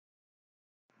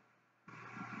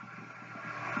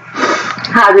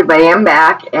Hi everybody, I'm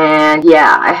back, and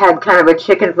yeah, I had kind of a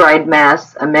chicken fried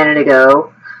mess a minute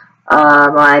ago.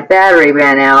 My battery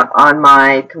ran out on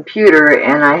my computer,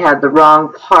 and I had the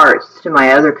wrong parts to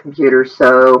my other computer,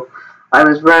 so I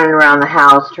was running around the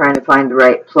house trying to find the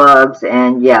right plugs,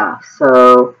 and yeah,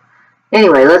 so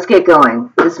anyway, let's get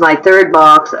going. This is my third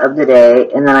box of the day,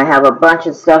 and then I have a bunch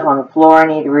of stuff on the floor I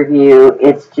need to review.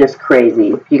 It's just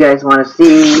crazy. If you guys want to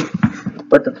see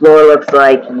what the floor looks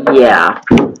like, yeah.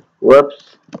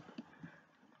 Whoops.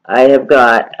 I have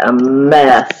got a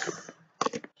mess.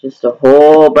 Just a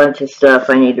whole bunch of stuff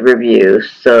I need to review.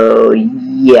 So,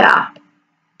 yeah.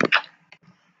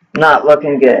 Not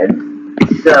looking good.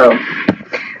 So,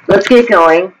 let's get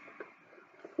going.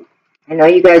 I know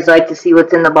you guys like to see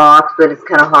what's in the box, but it's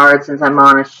kind of hard since I'm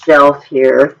on a shelf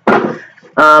here.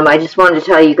 I just wanted to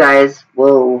tell you guys,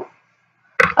 whoa.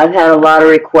 I've had a lot of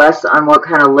requests on what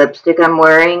kind of lipstick I'm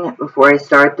wearing before I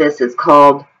start this. It's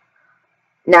called...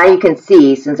 Now you can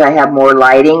see, since I have more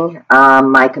lighting,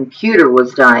 my computer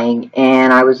was dying,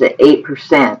 and I was at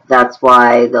 8%. That's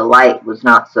why the light was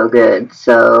not so good.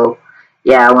 So,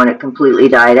 yeah, when it completely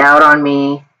died out on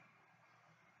me,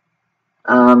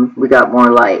 we got more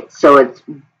light. So it's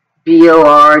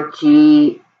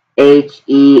Borghess,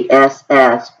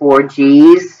 4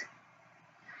 G's.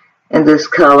 And this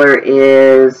color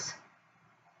is...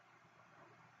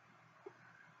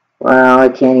 Wow, I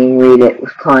can't even read it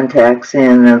with contacts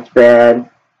in. That's bad.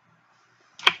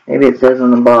 Maybe it says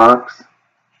on the box.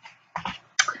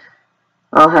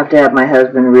 I'll have to have my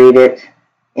husband read it.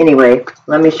 Anyway,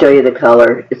 let me show you the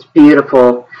color. It's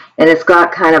beautiful. And it's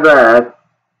got kind of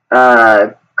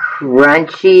a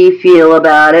crunchy feel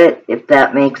about it, if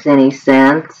that makes any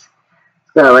sense.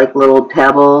 It's got like little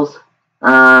pebbles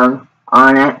on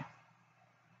it.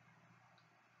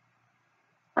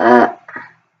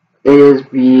 It is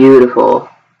beautiful.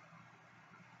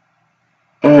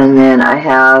 And then I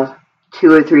have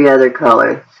 2 or 3 other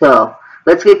colors. So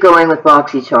let's get going with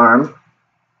Boxycharm.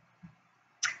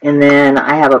 And then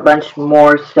I have a bunch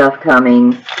more stuff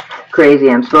coming. Crazy.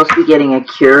 I'm supposed to be getting a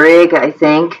Keurig, I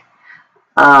think.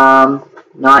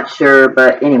 Not sure,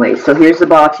 but anyway. So here's the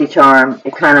Boxycharm.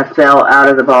 It kind of fell out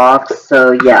of the box.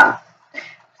 So yeah,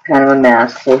 it's kind of a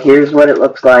mess. So here's what it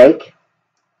looks like.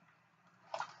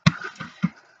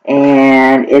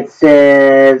 And it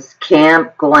says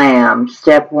Camp Glam,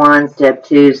 Step 1, Step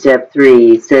 2, Step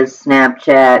 3. It says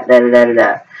Snapchat,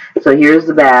 da-da-da-da-da. So here's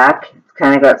the back. It's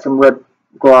kind of got some lip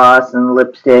gloss and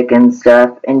lipstick and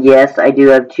stuff. And yes, I do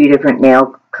have 2 different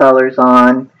nail colors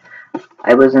on.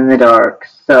 I was in the dark.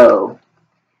 So,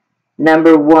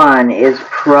 number 1 is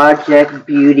Project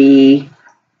Beuaty.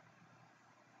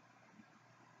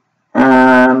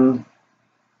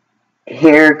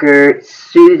 Hairgut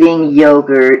Soothing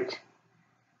Yogurt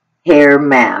Hair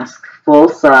Mask, full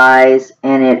size,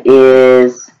 and it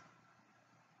is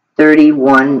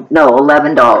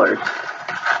 $11.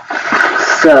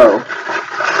 So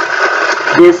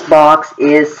this box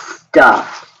is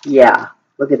stuffed. Yeah,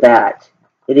 look at that.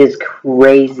 It is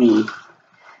crazy.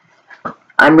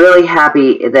 I'm really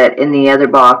happy that in the other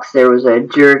box there was a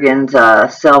Jergens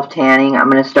self-tanning. I'm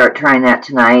going to start trying that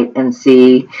tonight and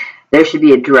see. There should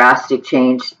be a drastic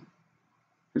change.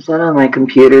 Is that on my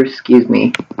computer? Excuse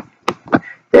me.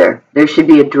 There. There should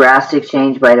be a drastic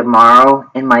change by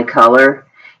tomorrow in my color.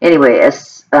 Anyway, it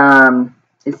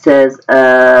says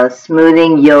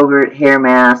smoothing yogurt hair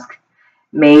mask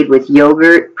made with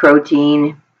yogurt,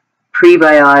 protein,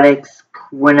 prebiotics,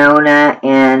 quinoa,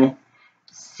 and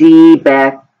sea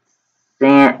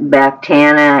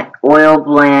bactana oil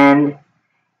blend,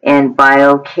 and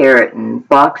biocarotene.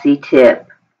 Boxy tip.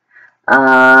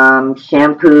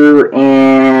 Shampoo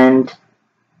and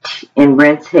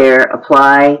rinse hair.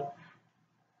 Apply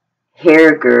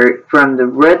Hairgut from the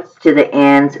roots to the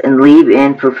ends and leave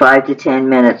in for 5 to 10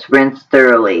 minutes. Rinse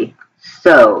thoroughly.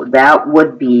 So that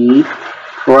would be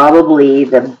probably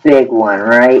the big one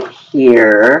right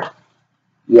here.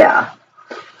 Yeah.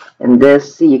 And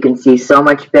this, you can see so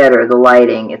much better, the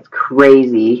lighting. It's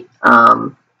crazy.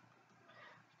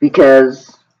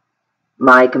 Because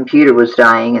my computer was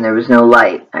dying and there was no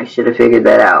light. I should have figured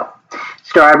that out.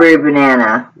 Strawberry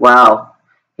banana. Wow.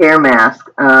 Hair mask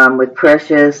with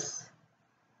precious,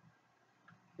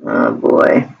 oh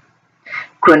boy,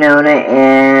 quinoa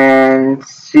and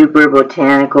super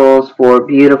botanicals for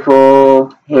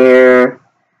beautiful hair.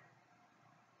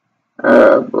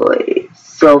 Oh boy.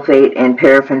 Sulfate and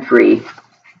paraffin free.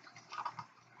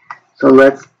 So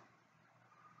let's,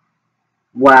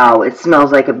 wow, it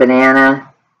smells like a banana.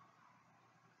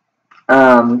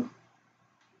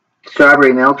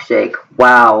 Strawberry milkshake.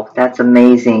 Wow, that's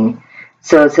amazing.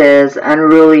 So it says,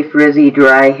 unruly, frizzy,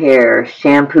 dry hair.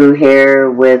 Shampoo hair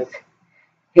with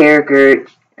Hairgut,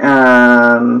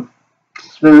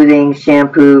 smoothing,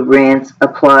 shampoo, rinse,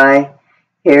 apply.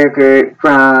 Hairgut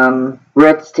from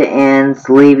roots to ends,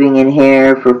 leaving in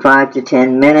hair for 5 to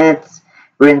 10 minutes.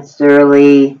 Rinse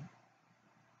thoroughly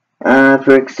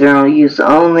for external use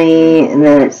only. And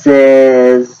then it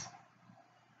says,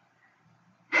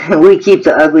 we keep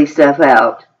the ugly stuff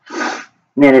out.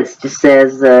 And then it just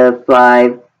says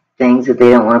 5 things that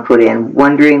they don't want to put in.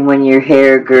 Wondering when your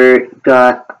hair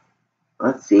got,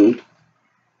 let's see,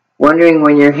 wondering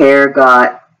when your hair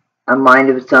got a mind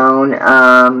of its own.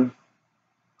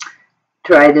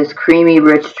 Try this creamy,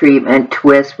 rich treatment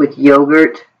twist with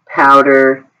yogurt,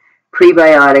 powder,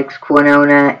 prebiotics,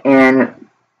 quinoa, and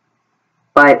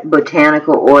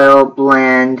botanical oil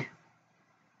blend,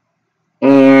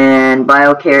 and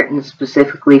biokeratin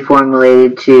specifically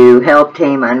formulated to help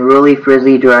tame unruly,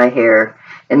 frizzy, dry hair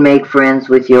and make friends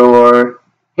with your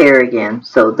hair again.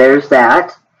 So there's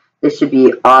that. This should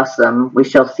be awesome. We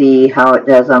shall see how it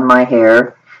does on my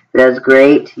hair. It does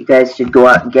great. You guys should go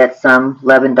out and get some.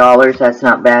 $11, that's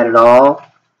not bad at all.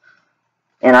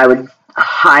 And I would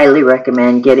highly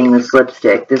recommend getting this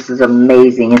lipstick. This is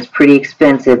amazing. It's pretty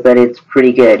expensive, but it's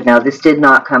pretty good. Now, this did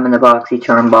not come in the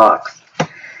Boxycharm box.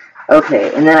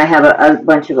 Okay, and then I have a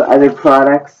bunch of other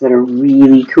products that are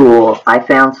really cool. I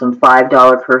found some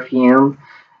 $5 perfume.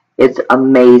 It's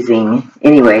amazing.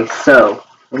 Anyway, so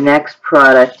the next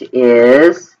product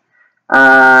is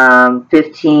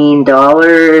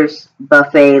 $15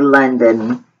 Buffet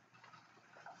London.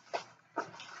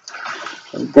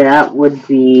 That would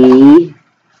be,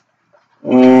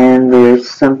 and there's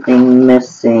something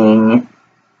missing.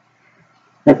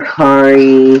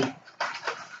 Hikari,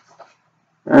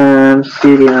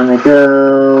 Studio on the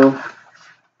Go,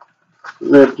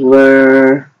 Lip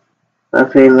Blur,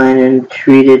 Buffet London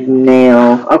Treated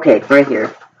Nail. Okay, right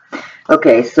here.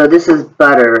 Okay, so this is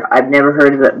butter. I've never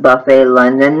heard of it. Buffet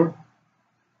London.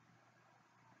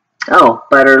 Oh,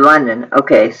 Butter London.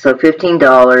 Okay, so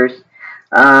 $15.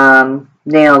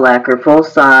 Nail lacquer, full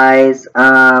size.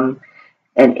 An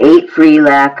 8 free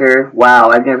lacquer. Wow,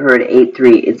 I've never heard of 8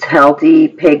 free. It's healthy,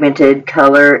 pigmented,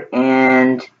 color,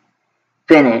 and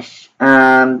finish.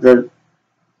 The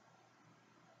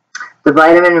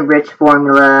vitamin-rich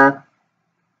formula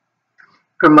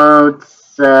promotes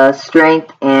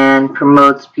strength and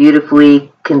promotes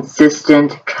beautifully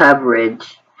consistent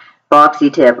coverage.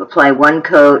 Boxy tip, apply 1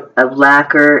 coat of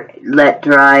lacquer, let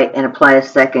dry, and apply a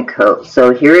 2nd coat.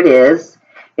 So here it is.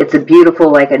 It's a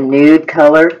beautiful, like a nude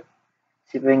color.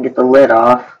 See if I can get the lid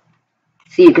off.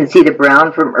 See, you can see the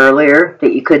brown from earlier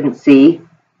that you couldn't see.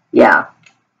 Yeah.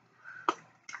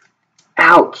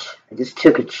 Ouch. I just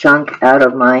took a chunk out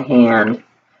of my hand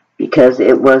because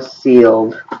it was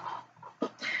sealed.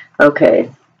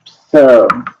 Okay, so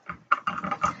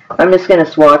I'm just going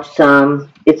to swatch some.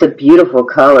 It's a beautiful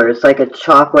color. It's like a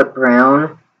chocolate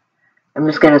brown. I'm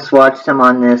just going to swatch some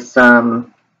on this,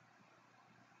 and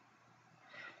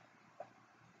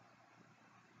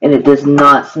it does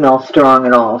not smell strong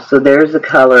at all. So there's the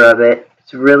color of it.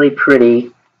 It's really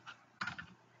pretty.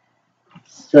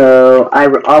 So I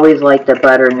always like the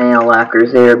butter nail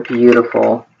lacquers. They are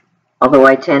beautiful. Although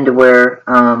I tend to wear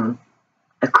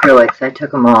acrylics. I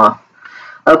took them off.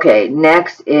 Okay,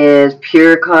 next is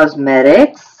Pure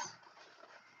Cosmetics.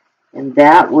 And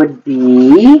that would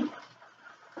be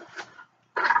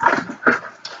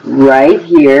right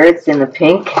here. It's in the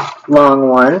pink long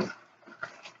one.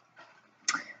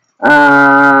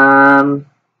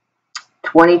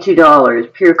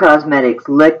 $22. Pure Cosmetics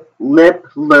Lip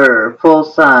Blur, full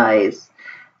size.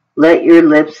 Let your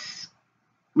lips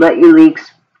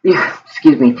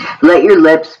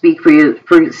speak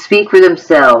for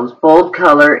themselves. Bold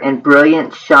color and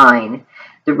brilliant shine.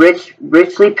 The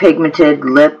richly pigmented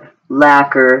lip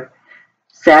lacquer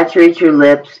saturates your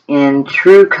lips in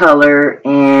true color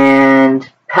and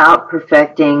pout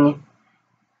perfecting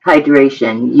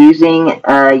hydration using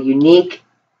a unique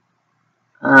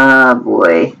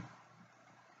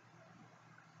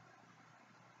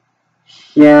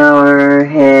shower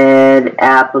head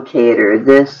applicator.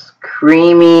 This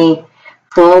creamy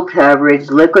full coverage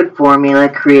liquid formula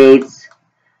creates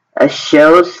a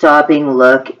show-stopping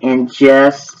look in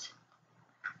just,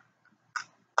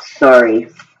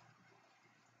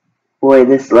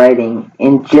 this lighting,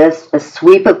 in just a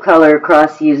sweep of color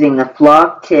across using the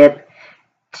flat tip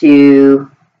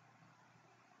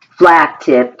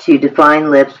to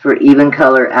define lips for even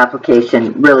color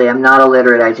application. Really, I'm not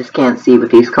illiterate. I just can't see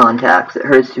with these contacts. It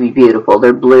hurts to be beautiful.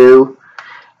 They're blue.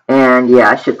 And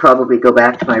yeah, I should probably go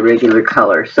back to my regular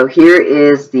color. So here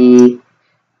is the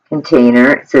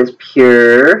container. It says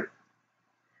pure.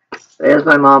 As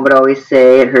my mom would always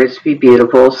say, it hurts to be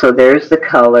beautiful. So there's the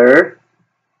color.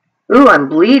 Ooh, I'm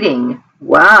bleeding.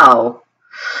 Wow.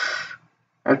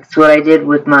 That's what I did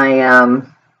with my, I'll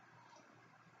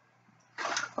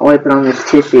wipe it on this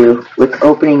tissue with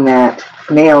opening that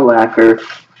nail lacquer.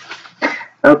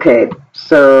 Okay,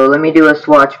 so let me do a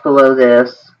swatch below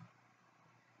this.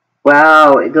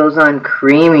 Wow, it goes on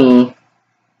creamy.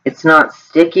 It's not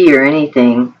sticky or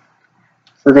anything.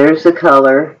 So there's the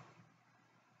color.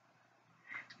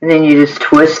 And then you just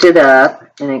twist it up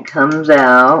and it comes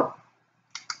out.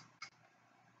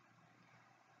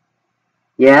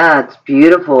 Yeah, it's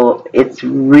beautiful. It's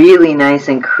really nice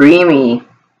and creamy.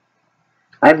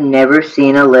 I've never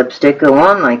seen a lipstick go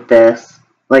on like this.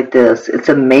 It's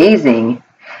amazing.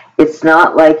 It's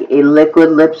not like a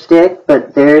liquid lipstick,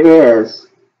 but there it is.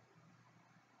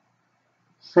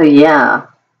 So yeah,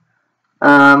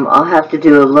 I'll have to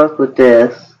do a look with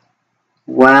this.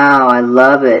 Wow, I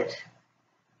love it.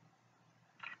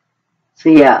 So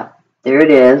yeah, there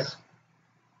it is.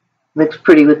 Looks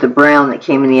pretty with the brown that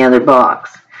came in the other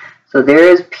box. So there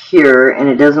is pure, and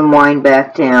it doesn't wind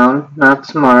back down. Not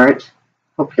smart.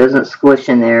 Hope it doesn't squish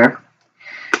in there.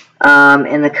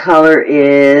 And the color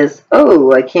is,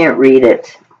 oh, I can't read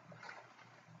it.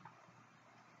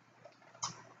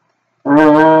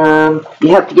 You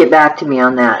have to get back to me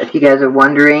on that. If you guys are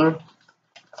wondering,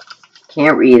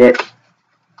 can't read it.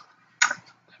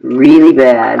 It's really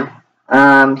bad.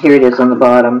 Here it is on the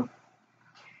bottom.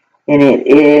 And it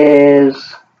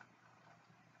is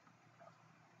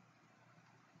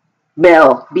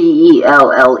Belle,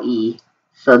 B-E-L-L-E.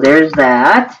 So there's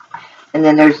that. And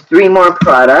then there's 3 more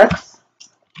products.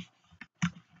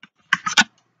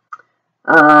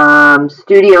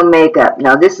 Studio Makeup.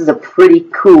 Now this is a pretty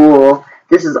cool,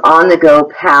 this is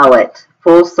on-the-go palette.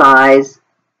 Full size,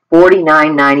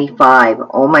 $49.95.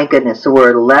 Oh my goodness. So we're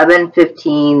at 11,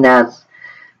 15, that's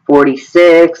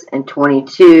 46, and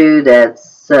 22,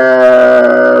 that's,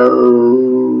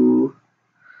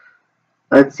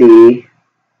 let's see,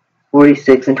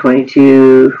 46 and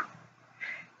 22,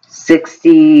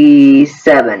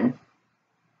 67.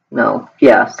 No,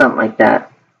 yeah, something like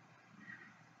that.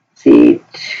 Let's see,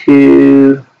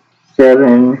 2,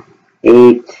 7,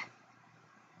 8,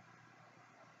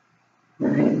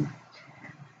 9,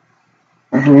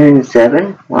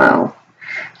 107. Wow.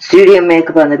 Studio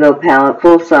Makeup on the Go palette,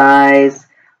 full size,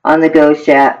 on the go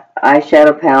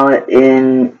eyeshadow palette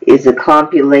is a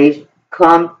compilation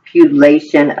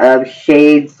of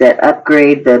shades that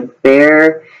upgrade the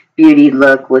bare beauty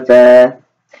look with a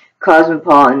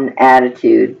cosmopolitan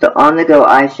attitude. The on the go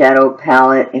eyeshadow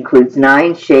palette includes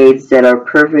 9 shades that are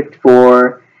perfect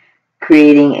for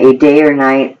creating a day or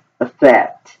night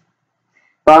effect.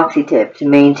 Boxy tip: to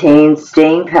maintain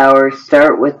staying power,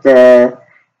 start with the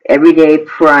Everyday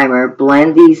Primer.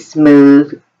 Blend these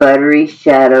smooth, buttery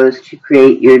shadows to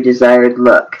create your desired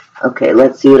look. Okay,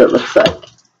 let's see what it looks like.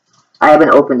 I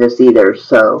haven't opened this either,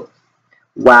 so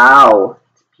wow,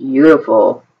 it's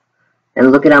beautiful.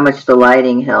 And look at how much the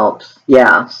lighting helps.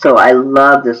 Yeah, so I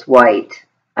love this white.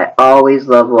 I always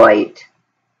love white.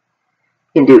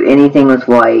 You can do anything with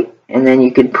white. And then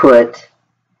you could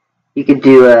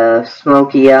do a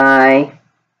smoky eye.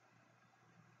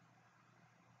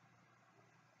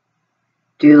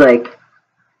 You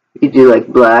could do like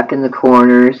black in the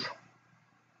corners.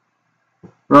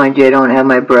 Mind you, I don't have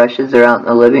my brushes, they're out in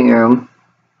the living room.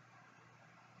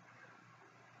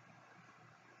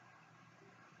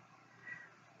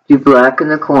 Do black in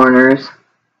the corners.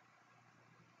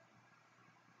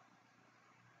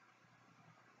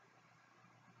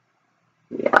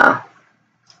 Yeah.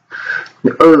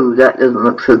 Oh, that doesn't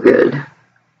look so good.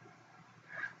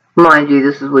 Mind you,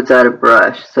 this is without a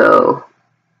brush, so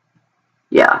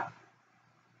yeah.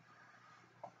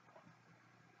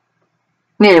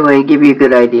 Anyway, give you a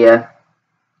good idea.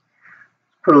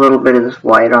 Put a little bit of this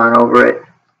white on over it.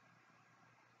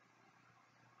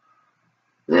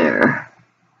 There.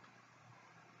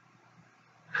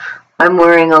 I'm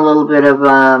wearing a little bit of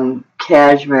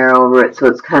cashmere over it, so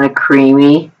it's kind of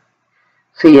creamy.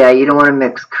 So yeah, you don't want to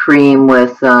mix cream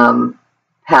with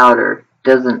powder.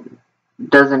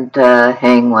 Doesn't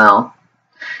hang well.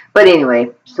 But anyway,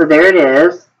 so there it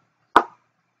is.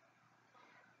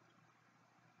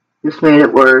 Just made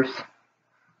it worse.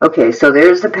 Okay, so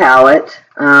there's the palette.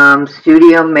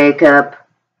 Studio Makeup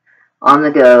on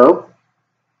the Go.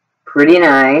 Pretty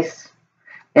nice.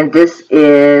 And this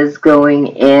is going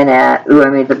in at, ooh, I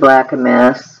made the black a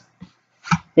mess.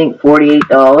 I think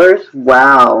 $48.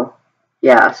 Wow.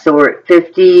 Yeah, so we're at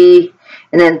 50,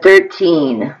 and then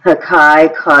 13,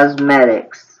 Hikari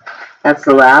Cosmetics. That's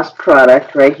the last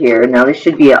product right here. Now this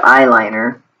should be an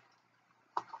eyeliner.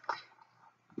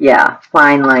 Yeah,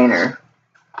 fine liner.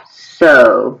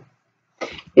 So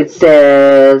it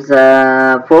says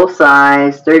full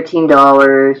size,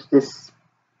 $13.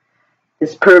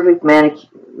 This perfect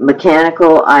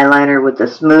mechanical eyeliner with a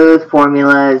smooth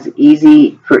formula is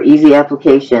easy for easy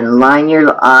application. Line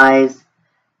your eyes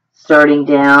starting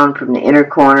down from the inner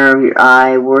corner of your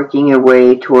eye, working your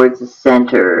way towards the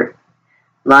center.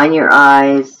 Line your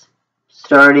eyes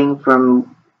starting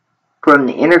from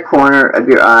the inner corner of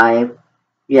your eye.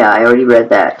 Yeah, I already read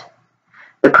that.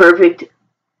 The perfect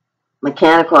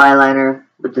mechanical eyeliner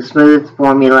with the smooth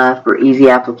formula for easy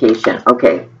application.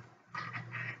 Okay.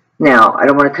 Now, I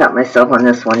don't want to cut myself on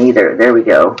this one either. There we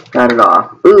go. Got it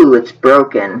off. Ooh, it's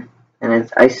broken. And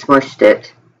I smushed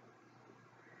it.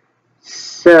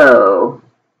 So,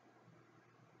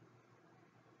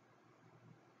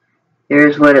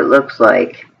 here's what it looks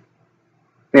like.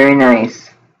 Very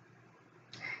nice.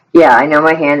 Yeah, I know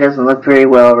my hand doesn't look very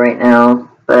well right now,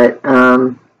 but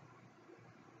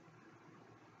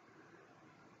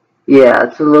yeah,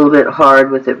 it's a little bit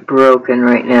hard with it broken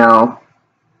right now.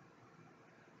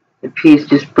 The piece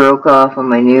just broke off on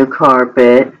my new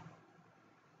carpet.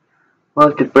 I'll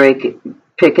have to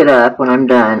pick it up when I'm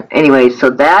done. Anyway, so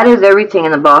that is everything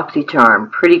in the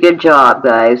Boxycharm. Pretty good job,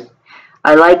 guys.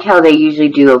 I like how they usually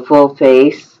do a full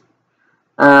face.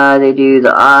 They do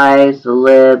the eyes, the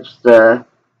lips,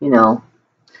 you know.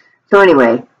 So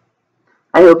anyway,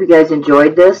 I hope you guys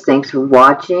enjoyed this. Thanks for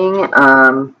watching.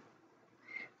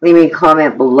 Leave me a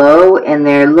comment below. And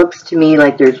there looks to me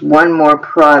like there's one more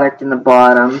product in the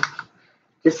bottom.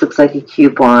 This looks like a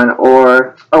coupon.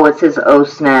 Or, oh, it says Oh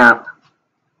Snap.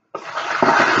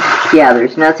 Yeah,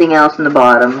 there's nothing else in the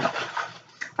bottom.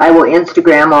 I will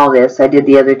Instagram all this. I did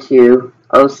the other two.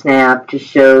 Oh Snap just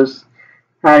shows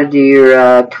how to do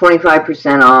your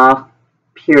 25% off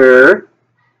pure.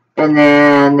 And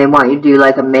then they want you to do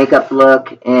like a makeup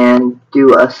look and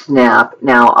do a snap.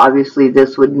 Now, obviously,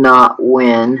 this would not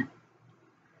win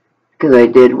because I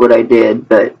did what I did.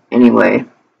 But anyway,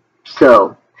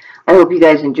 so I hope you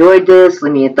guys enjoyed this.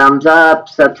 Leave me a thumbs up,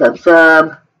 sub.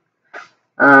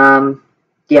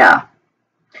 Yeah.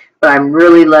 But I'm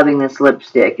really loving this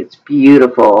lipstick. It's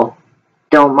beautiful.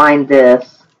 Don't mind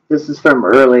this. This is from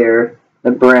earlier,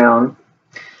 the brown.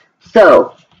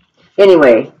 So,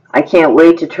 anyway, I can't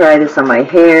wait to try this on my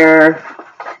hair.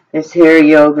 This hair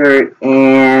yogurt,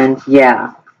 and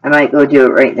yeah, I might go do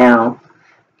it right now.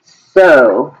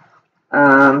 So,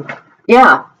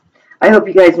 yeah, I hope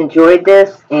you guys enjoyed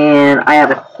this, and I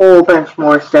have a whole bunch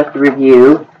more stuff to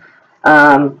review.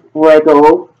 Before I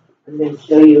go, I'm going to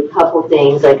show you a couple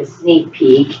things, like a sneak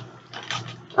peek.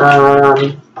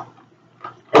 I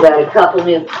got a couple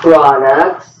new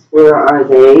products. Where are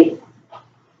they?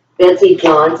 Betsy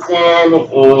Johnson,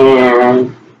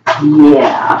 and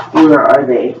yeah, where are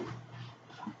they?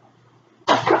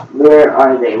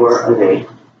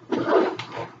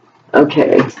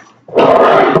 Okay.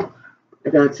 I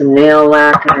got some nail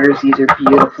lacquers. These are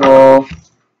beautiful.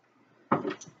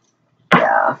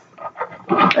 Yeah.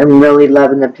 I'm really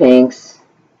loving the pinks.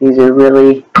 These are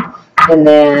really... And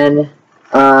then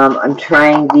I'm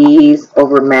trying these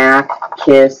over MAC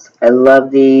Kiss. I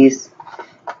love these.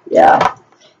 Yeah.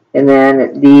 And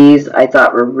then these I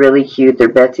thought were really cute. They're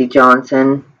Betsy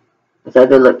Johnson. I thought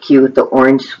they look cute with the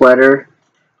orange sweater.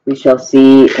 We shall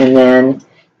see. And then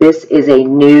this is a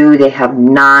new, they have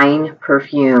 9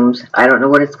 perfumes. I don't know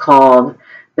what it's called,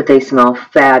 but they smell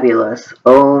fabulous.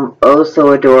 Oh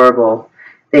so adorable.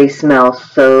 They smell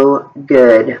so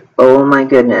good. Oh my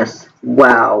goodness.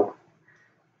 Wow.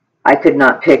 I could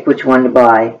not pick which one to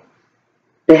buy.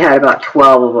 They had about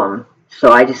 12 of them.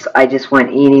 So I just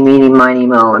went eeny, meeny, miny,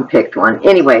 mo and picked one.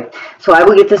 Anyway, so I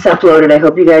will get this uploaded. I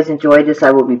hope you guys enjoyed this.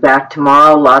 I will be back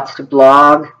tomorrow. Lots to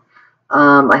blog.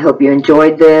 I hope you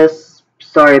enjoyed this.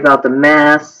 Sorry about the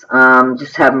mess.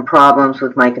 Just having problems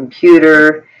with my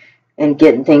computer and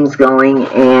getting things going.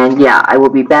 And yeah, I will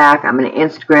be back. I'm going to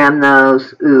Instagram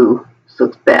those. Ooh, this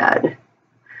looks bad.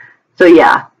 So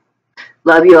yeah,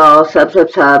 love you all.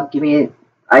 Sub. Give me.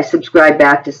 I subscribe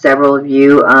back to several of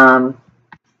you.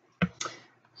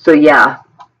 So yeah,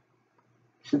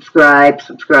 subscribe,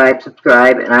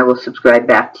 and I will subscribe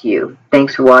back to you.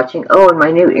 Thanks for watching. Oh, and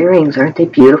my new earrings, aren't they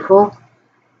beautiful?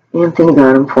 Anthony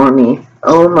got them for me.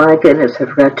 Oh my goodness, I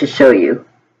forgot to show you.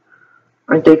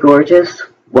 Aren't they gorgeous?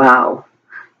 Wow.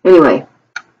 Anyway,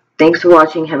 thanks for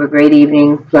watching. Have a great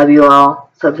evening. Love you all.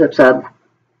 Sub. See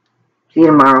you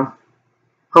tomorrow.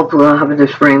 Hopefully I'll have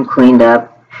this frame cleaned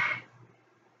up.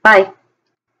 Bye.